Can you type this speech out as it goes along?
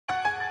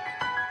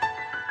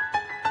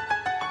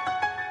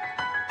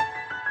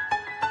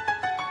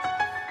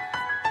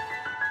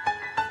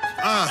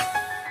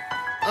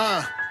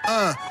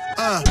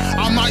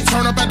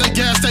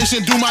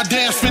station, do my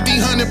dance,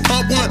 50-100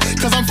 pump one,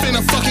 cause I'm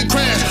finna fucking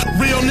crash.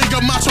 Real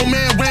nigga, macho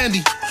man,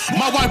 Randy.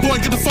 My white boy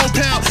get the 4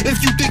 pound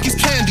if you think it's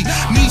candy.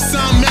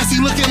 Nissan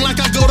messy, looking like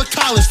I go to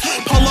college.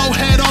 Polo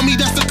hat on me,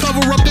 that's to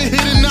cover up the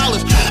hidden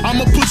knowledge.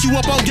 I'ma put you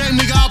up on game,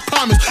 nigga, I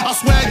promise. I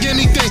swag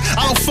anything,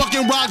 I don't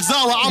fucking rock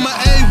Zara. I'm an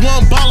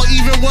A1 baller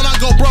even when I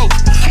go broke.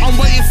 I'm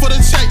waiting for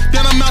the check,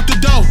 then I'm out the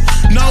door.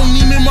 No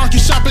Neiman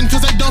Marcus shopping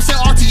cause they don't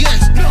sell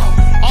RTX.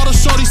 All the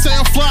shorties say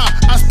I'm fly,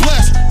 I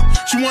blessed.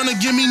 She wanna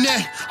give me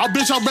neck,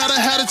 bitch, I'd rather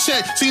have a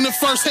check. Seen it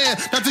firsthand,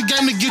 that's the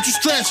game to get you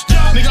stretched.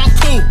 Nigga, I'm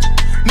cool,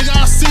 nigga,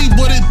 I see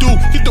what it do.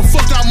 Get the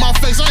fuck out my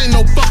face, I ain't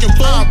no fucking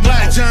fool. I'm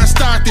Black John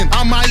Stockton,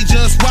 I might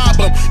just rob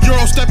him.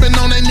 Euro stepping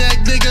on their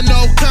neck, nigga,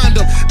 no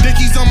condom.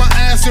 Dickies on my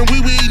ass and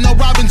we no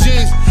Robin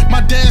jeans.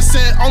 My dad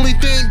said only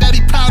thing that he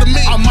proud of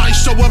me. I might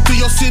show up to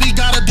your city,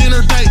 got a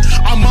dinner date.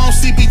 I'm on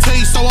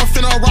CPT, so I'm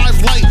finna arrive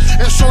late.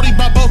 And shorty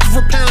by both of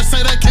her parents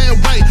say they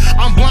can't wait.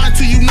 I'm blind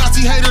to you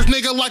Nazi haters,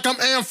 nigga, like I'm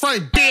Anne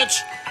Frank,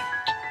 bitch.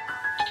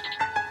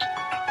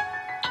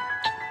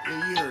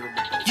 Yeah, you heard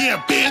about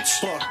Yeah,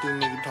 bitch. fuck this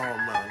nigga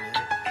talking about,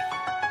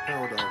 nigga.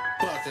 What the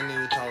fuck this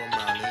nigga talking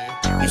about,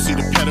 nigga? You see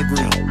the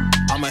pedigree,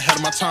 I'm ahead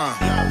of my time.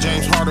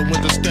 James Harden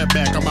with the step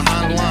back, I'm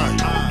behind the line.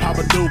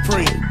 Papa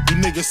Dupree, you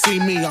niggas see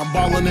me, I'm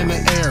ballin' in the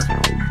air.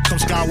 Come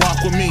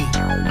skywalk with me.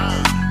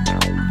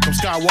 Come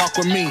skywalk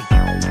with me.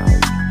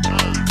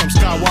 Come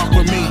skywalk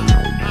with me.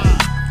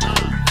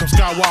 Come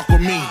skywalk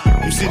with me.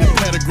 You see the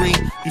pedigree,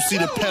 you see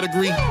the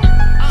pedigree.